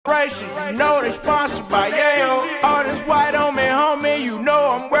generation, you know they sponsored by Yayo. All this white on me, homie, you know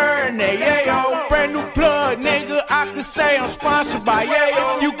I'm wearing that Yayo. Brand new plug, nigga, I can say I'm sponsored by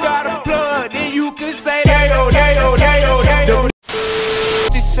Yayo. You got a plug, then you can say Yayo, Yayo, Yayo, Yayo.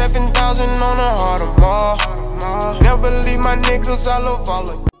 57,000 on the Audemars. Never leave my niggas, I love all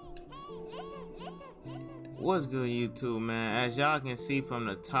of. What's good, YouTube, man? As y'all can see from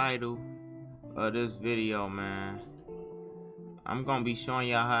the title of this video, man, I'm gonna be showing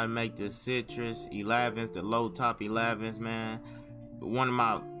y'all how to make the citrus 11s, the low top 11s, man. One of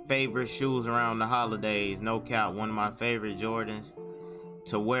my favorite shoes around the holidays, no cap. One of my favorite Jordans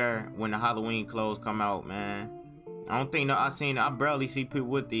to wear when the Halloween clothes come out, man. I barely see people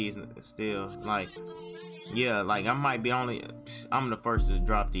with these still. Like, yeah, like I'm the first to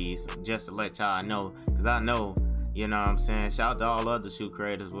drop these just to let y'all know, cause I know, you know what I'm saying. Shout out to all other shoe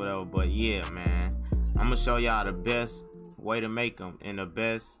creators, whatever. But yeah, man, I'm gonna show y'all the best way to make them and the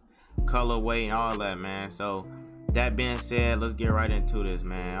best colorway and all that, man. So that being said, let's get right into this,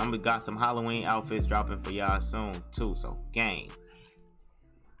 man. I'm gonna got some Halloween outfits dropping for y'all soon too. So gang.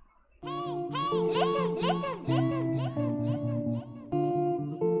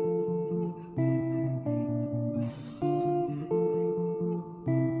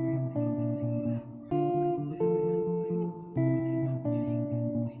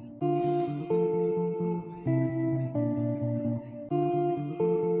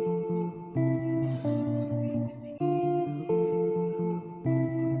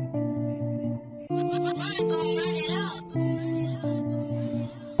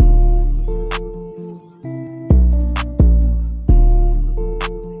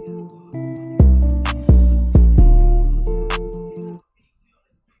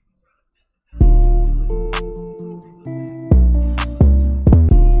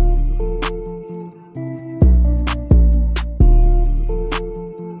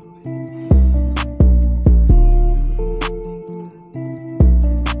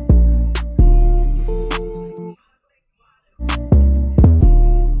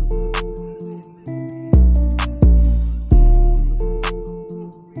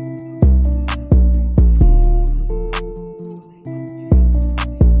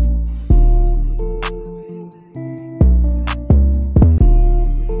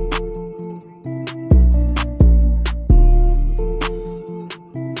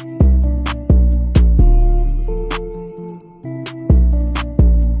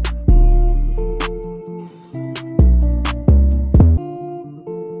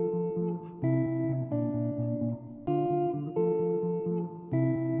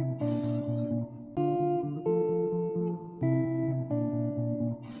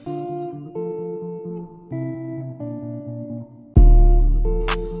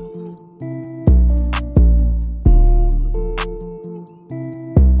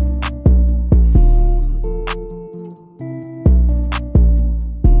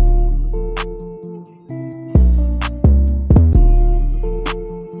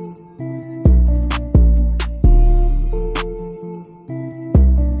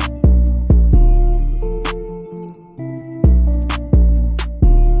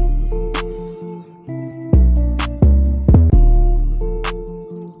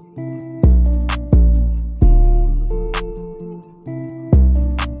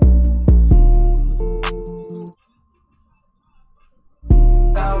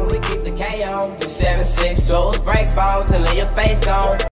 The 7-6 tools, break balls and lay your face on.